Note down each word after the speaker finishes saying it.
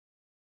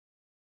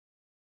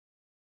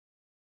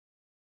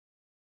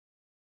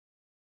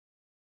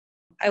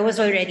I was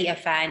already a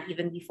fan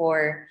even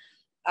before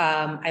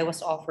I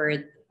was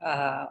offered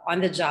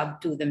on the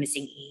job to The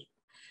Missing Eight.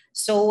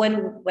 So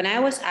when I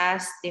was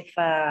asked if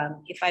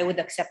I would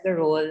accept the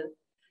role,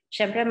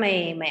 syempre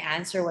my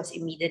answer was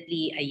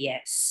immediately a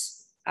yes.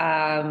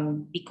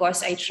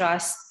 Because I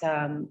trust,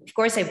 of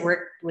course, I've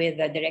worked with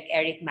Direct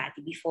Erik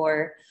Matti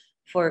before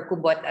for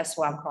Kubot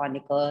Aswang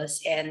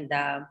Chronicles, and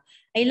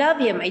I love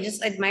him. I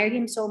just admire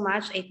him so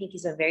much. I think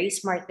he's a very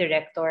smart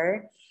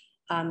director,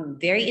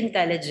 very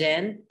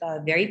intelligent,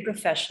 very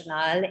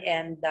professional,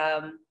 and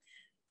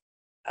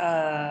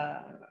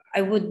I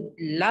would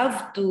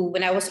love to,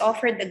 when I was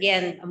offered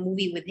again a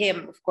movie with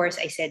him, of course,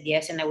 I said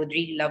yes, and I would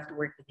really love to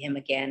work with him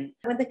again.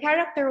 When the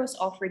character was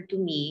offered to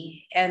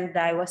me, and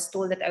I was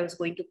told that I was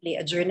going to play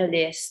a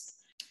journalist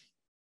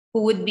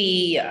who would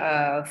be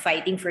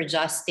fighting for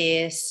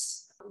justice,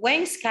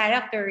 Weng's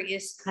character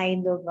is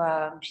kind of,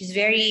 she's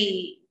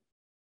very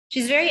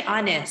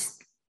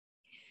honest.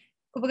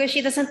 Kumbaga,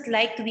 she doesn't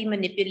like to be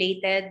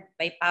manipulated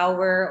by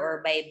power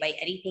or by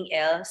anything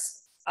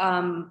else.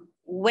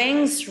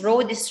 Weng's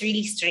road is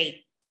really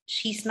straight.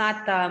 She's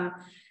not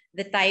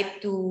the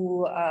type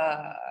to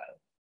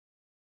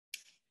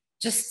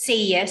just say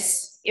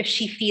yes if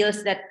she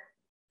feels that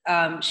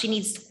she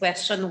needs to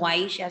question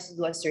why she has to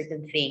do a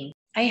certain thing.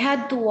 I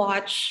had to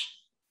watch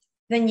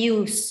the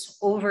news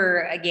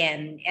over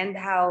again and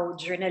how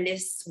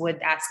journalists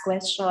would ask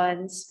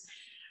questions,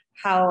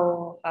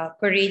 how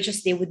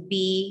courageous they would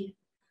be,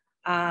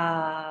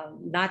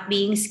 not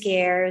being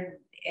scared,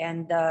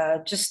 and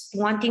just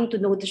wanting to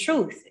know the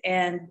truth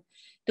and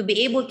to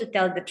be able to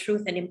tell the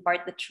truth and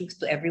impart the truth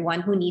to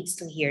everyone who needs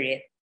to hear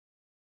it.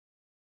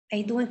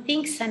 I don't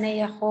think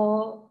sanay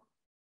ako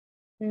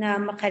na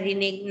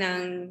makarinig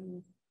ng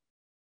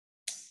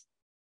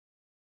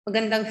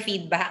magandang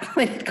feedback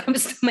when it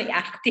comes to my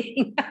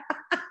acting.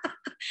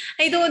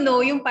 I don't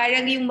know, yung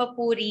parang yung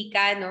mapuri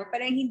ka, no?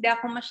 Parang hindi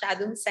ako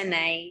masyadong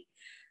sanay.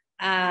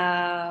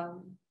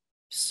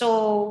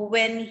 So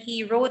when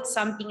he wrote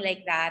something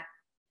like that,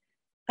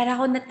 parang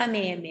ako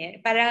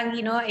natameme. Parang,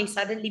 I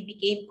suddenly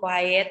became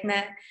quiet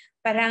na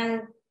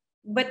parang,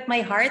 but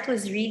my heart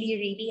was really,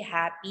 really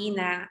happy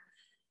na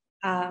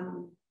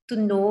to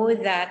know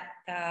that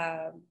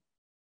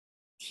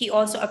he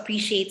also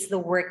appreciates the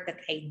work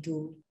that I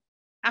do.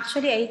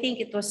 Actually, I think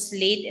it was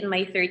late in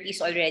my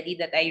 30s already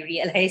that I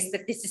realized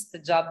that this is the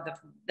job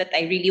that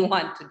I really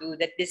want to do,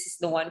 that this is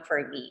the one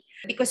for me.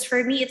 Because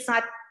for me, it's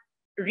not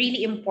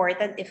really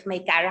important if my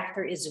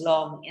character is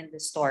long in the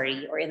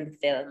story or in the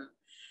film.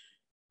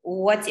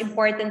 What's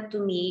important to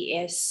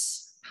me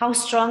is how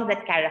strong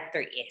that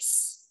character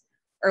is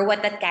or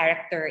what that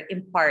character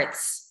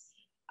imparts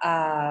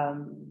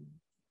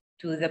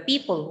to the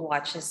people who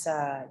watches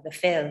the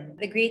film.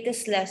 The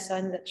greatest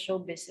lesson that show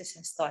business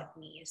has taught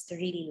me is to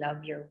really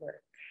love your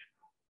work,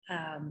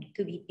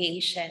 to be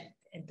patient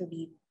and to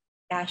be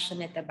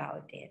passionate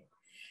about it.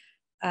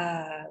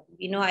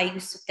 I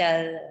used to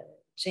tell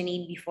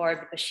Janine before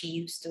because she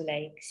used to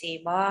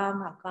say,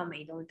 "Mom, how come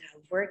I don't have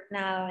work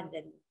now?" And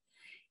then,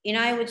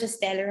 I would just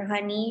tell her,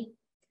 "Honey,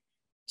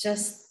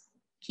 just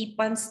keep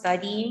on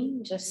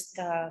studying, just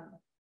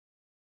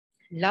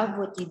love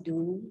what you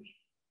do,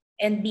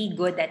 and be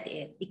good at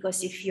it.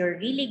 Because if you're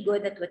really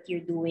good at what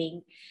you're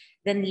doing,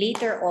 then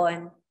later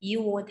on,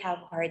 you won't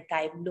have a hard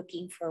time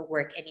looking for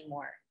work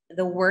anymore.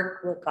 The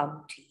work will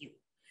come to you."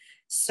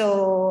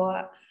 So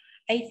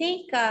I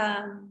think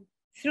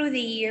through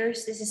the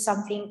years, this is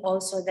something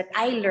also that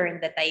I learned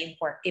that I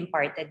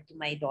imparted to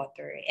my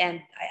daughter.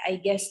 And I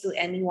guess to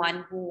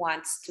anyone who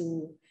wants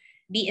to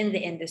be in the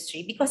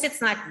industry, because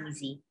it's not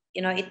easy.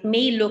 It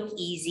may look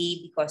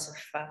easy because of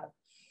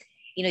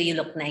you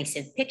look nice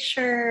in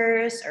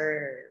pictures,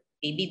 or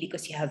maybe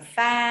because you have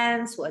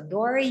fans who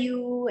adore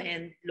you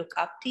and look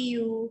up to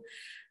you.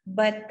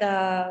 But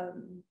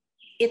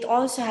it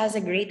also has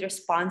a great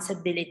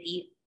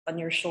responsibility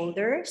on your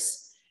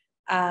shoulders.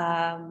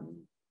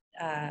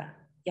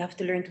 You have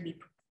to learn to be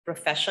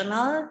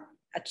professional.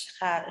 At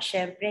saka,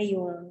 syempre,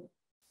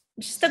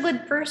 just a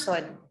good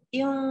person.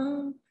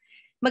 Yung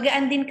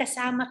magaan din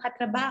kasama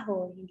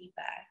katrabaho, hindi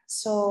ba?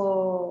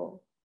 So,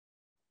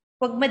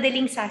 huwag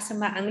madaling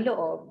sasama ang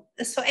loob.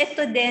 So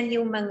ito din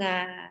yung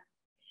mga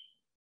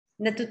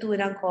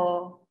natutunan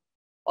ko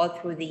all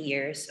through the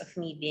years of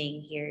me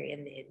being here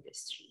in the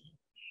industry.